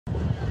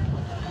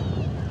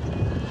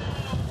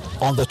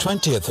On the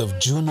 20th of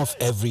June of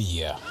every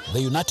year, the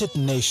United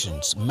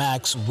Nations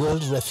marks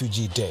World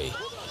Refugee Day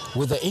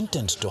with the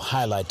intent to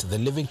highlight the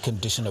living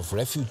condition of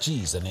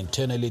refugees and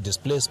internally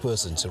displaced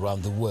persons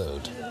around the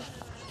world.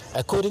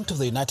 According to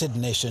the United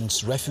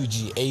Nations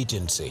Refugee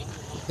Agency,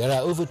 there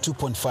are over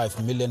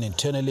 2.5 million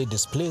internally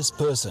displaced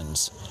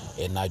persons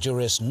in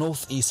Nigeria's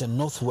northeast and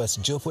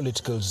northwest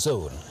geopolitical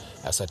zone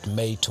as at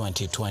May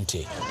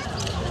 2020.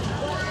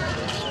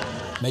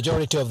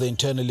 Majority of the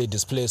internally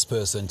displaced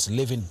persons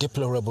live in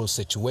deplorable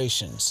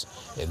situations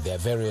in their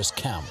various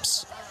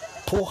camps.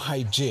 Poor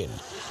hygiene,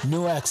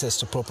 no access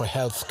to proper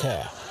health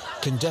care,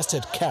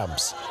 congested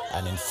camps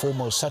and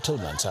informal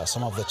settlements are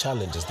some of the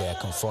challenges they are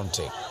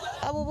confronting.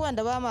 Abubuwan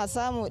da ba ma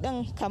samu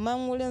din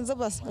kaman wurin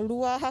zuba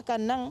ruwa hakan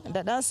nan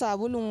da dan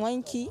sabulun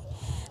wanki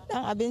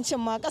dan abincin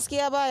ma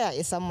gaskiya baya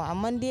isan mu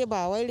amma dai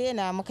ba wai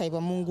rena muka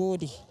ba mun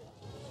gode.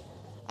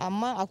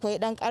 Amma akwai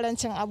dan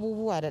karancin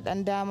abubuwa da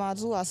dan dama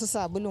zuwa su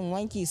sabulun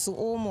wanki su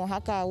omo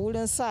haka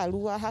wurin sa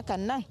ruwa hakan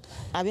nan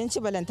abinci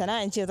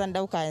balantana in ce zan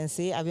dauka in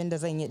sayi abin da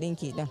zan yi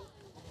dinki din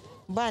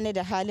ba ni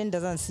da halin da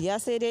zan siya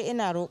sai dai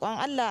ina roƙon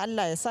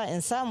Allah ya sa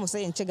in samu sai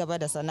in ci gaba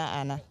da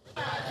sana'a na.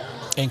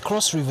 In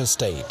Cross River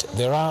State,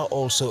 there are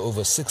also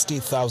over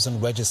 60,000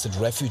 registered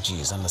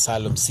refugees and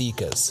asylum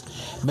seekers,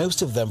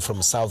 most of them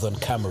from southern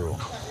Cameroon.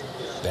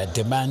 Their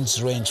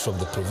demands range from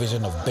the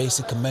provision of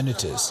basic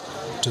amenities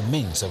to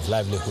means of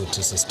livelihood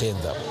to sustain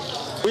them.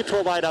 We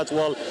provide as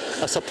well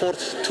a support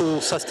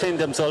to sustain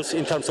themselves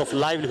in terms of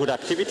livelihood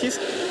activities,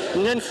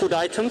 non-food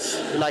items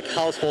like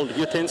household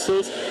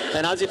utensils,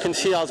 and as you can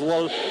see as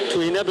well,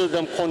 to enable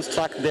them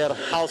construct their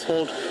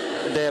household,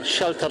 their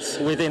shelters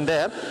within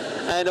there,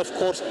 and of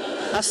course,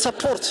 a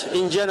support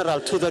in general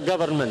to the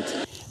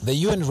government. The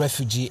UN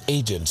Refugee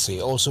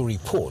Agency also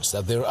reports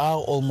that there are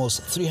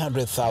almost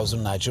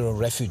 300,000 Nigerian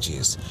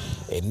refugees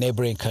in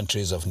neighboring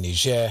countries of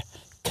Niger,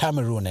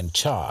 Cameroon and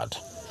Chad.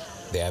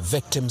 They are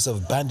victims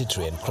of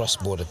banditry and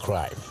cross-border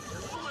crime.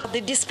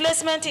 The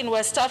displacement in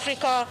West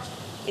Africa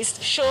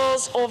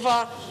shows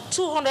over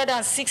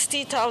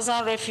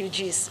 260,000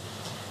 refugees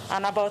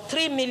and about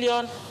 3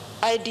 million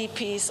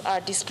IDPs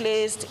are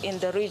displaced in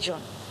the region.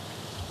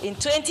 In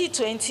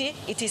 2020,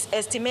 it is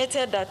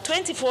estimated that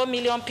 24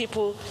 million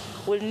people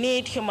will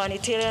need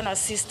humanitarian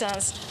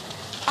assistance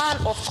and,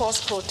 of course,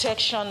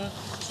 protection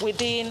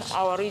within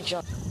our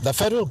region. The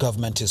federal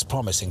government is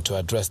promising to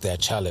address their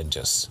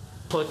challenges.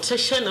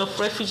 Protection of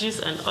refugees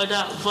and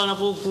other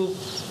vulnerable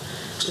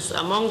groups is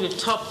among the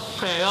top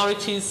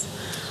priorities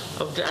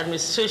of the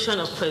administration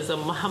of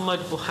President Muhammad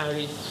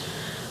Buhari,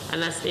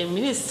 and as a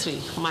ministry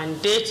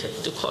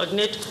mandated to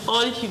coordinate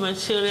all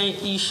humanitarian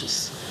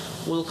issues,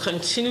 will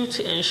continue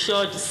to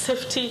ensure the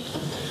safety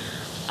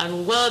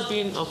and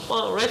well-being of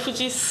all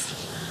refugees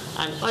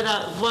and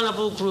other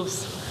vulnerable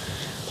groups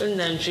in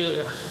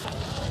Nigeria.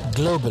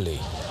 Globally,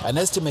 an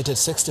estimated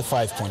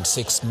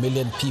 65.6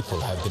 million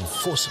people have been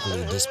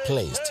forcibly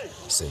displaced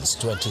since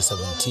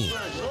 2017.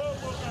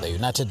 The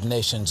United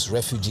Nations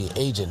Refugee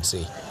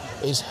Agency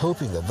is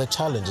hoping that the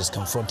challenges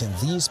confronting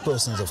these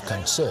persons of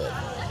concern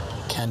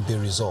can be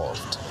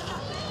resolved.